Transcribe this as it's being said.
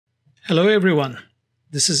Hello everyone.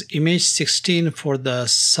 This is image 16 for the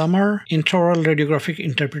summer Intraoral Radiographic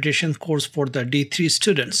Interpretation course for the D3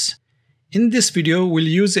 students. In this video, we'll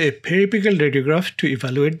use a periapical radiograph to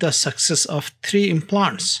evaluate the success of 3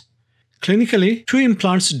 implants. Clinically, 2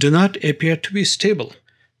 implants do not appear to be stable.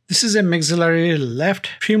 This is a maxillary left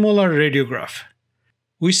premolar radiograph.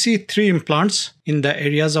 We see 3 implants in the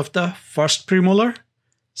areas of the first premolar,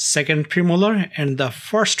 second premolar, and the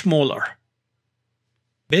first molar.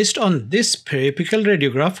 Based on this periapical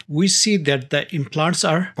radiograph, we see that the implants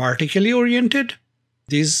are vertically oriented.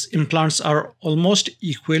 These implants are almost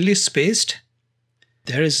equally spaced.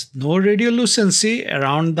 There is no radiolucency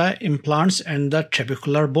around the implants and the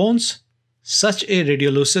trabecular bones. Such a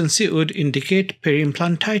radiolucency would indicate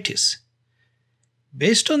periimplantitis.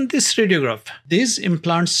 Based on this radiograph, these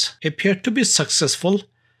implants appear to be successful.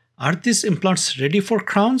 Are these implants ready for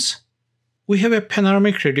crowns? We have a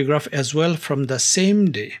panoramic radiograph as well from the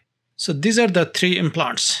same day. So these are the 3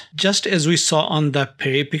 implants, just as we saw on the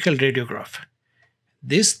periapical radiograph.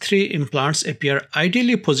 These 3 implants appear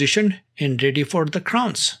ideally positioned and ready for the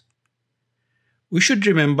crowns. We should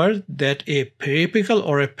remember that a periapical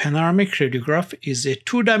or a panoramic radiograph is a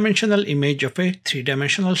 2-dimensional image of a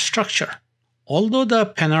 3-dimensional structure. Although the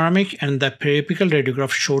panoramic and the periapical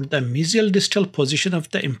radiograph showed the mesial distal position of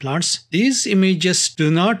the implants, these images do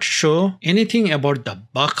not show anything about the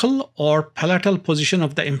buccal or palatal position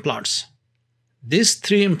of the implants. These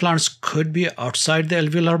 3 implants could be outside the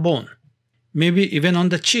alveolar bone, maybe even on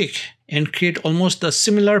the cheek, and create almost the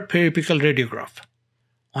similar periapical radiograph.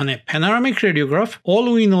 On a panoramic radiograph,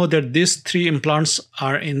 all we know that these 3 implants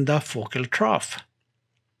are in the focal trough.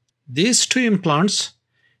 These 2 implants,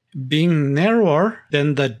 being narrower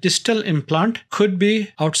than the distal implant, could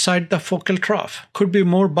be outside the focal trough, could be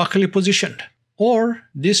more buccally positioned. Or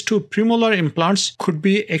these 2 premolar implants could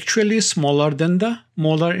be actually smaller than the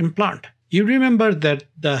molar implant. You remember that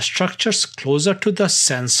the structures closer to the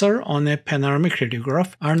sensor on a panoramic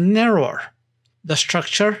radiograph are narrower. The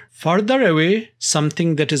structure further away,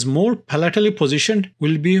 something that is more palatally positioned,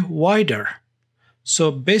 will be wider.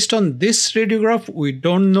 So based on this radiograph, we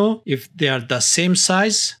don't know if they are the same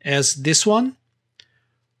size as this one,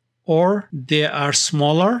 or they are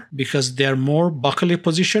smaller because they are more buccally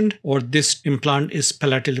positioned, or this implant is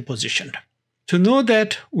palatally positioned. To know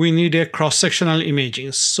that, we need a cross-sectional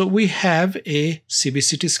imaging. So we have a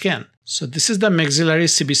CBCT scan. So this is the maxillary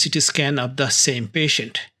CBCT scan of the same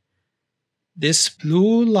patient. This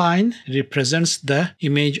blue line represents the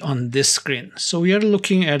image on this screen. So we are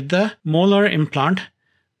looking at the molar implant.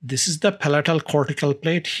 This is the palatal cortical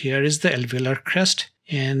plate. Here is the alveolar crest,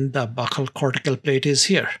 and the buccal cortical plate is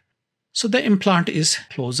here. So the implant is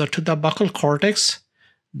closer to the buccal cortex.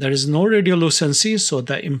 There is no radiolucency, so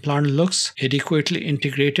the implant looks adequately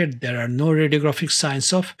integrated. There are no radiographic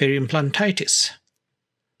signs of periimplantitis.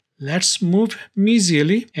 Let's move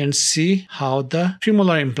mesially and see how the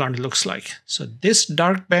premolar implant looks like. So this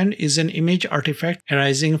dark band is an image artifact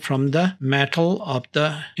arising from the metal of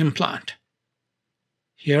the implant.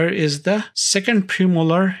 Here is the second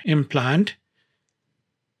premolar implant.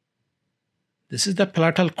 This is the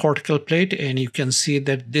palatal cortical plate, and you can see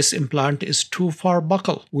that this implant is too far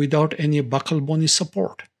buccal without any buccal bony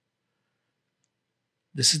support.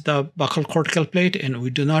 This is the buccal cortical plate, and we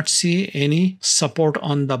do not see any support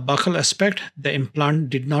on the buccal aspect. The implant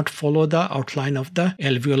did not follow the outline of the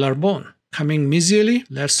alveolar bone. Coming mesially,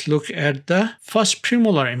 let's look at the first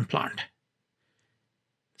premolar implant.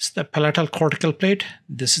 This is the palatal cortical plate.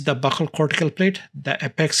 This is the buccal cortical plate. The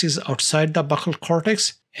apex is outside the buccal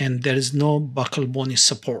cortex, and there is no buccal bony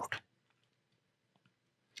support.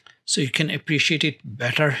 So you can appreciate it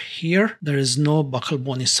better here. There is no buccal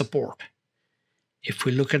bony support. If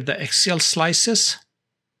we look at the axial slices,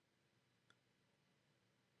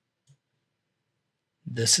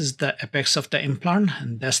 this is the apex of the implant,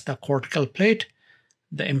 and that's the cortical plate.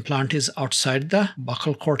 The implant is outside the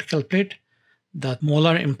buccal cortical plate. The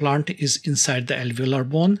molar implant is inside the alveolar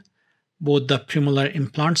bone. Both the premolar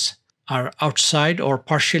implants are outside or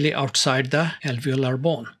partially outside the alveolar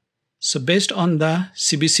bone. So based on the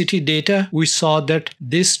CBCT data, we saw that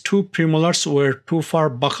these 2 premolars were too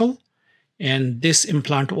far buccal, and this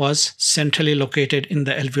implant was centrally located in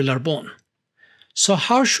the alveolar bone. So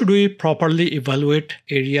how should we properly evaluate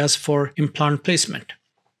areas for implant placement?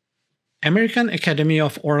 American Academy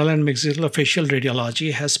of Oral and Maxillofacial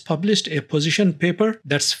Radiology has published a position paper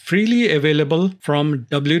that's freely available from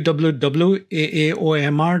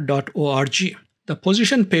www.aaomr.org. The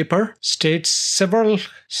position paper states several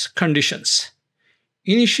conditions.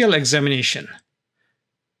 Initial examination.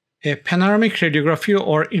 a panoramic radiography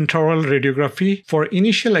or intraoral radiography for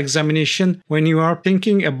initial examination when you are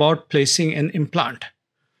thinking about placing an implant.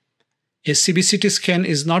 A CBCT scan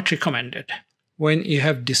is not recommended. When you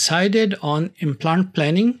have decided on implant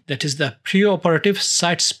planning, that is the preoperative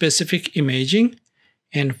site-specific imaging,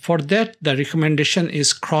 and for that the recommendation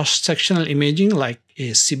is cross-sectional imaging like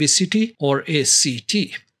a CBCT or a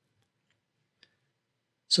CT.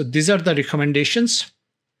 So these are the recommendations.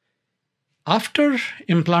 After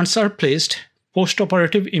implants are placed,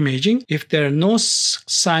 post-operative imaging, if there are no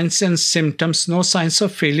signs and symptoms, no signs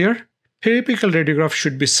of failure, periapical radiograph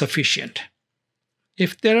should be sufficient.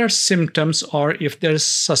 If there are symptoms or if there is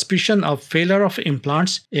suspicion of failure of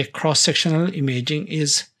implants, a cross-sectional imaging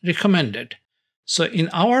is recommended. So in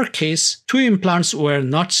our case, 2 implants were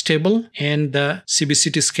not stable and the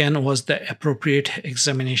CBCT scan was the appropriate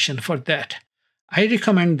examination for that. I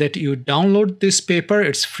recommend that you download this paper.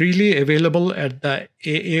 It's freely available at the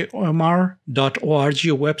aamr.org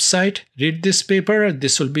website. Read this paper.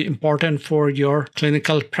 This will be important for your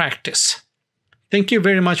clinical practice. Thank you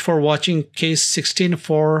very much for watching Case 16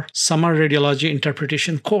 for Summer Radiology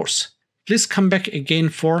Interpretation course. Please come back again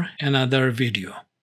for another video.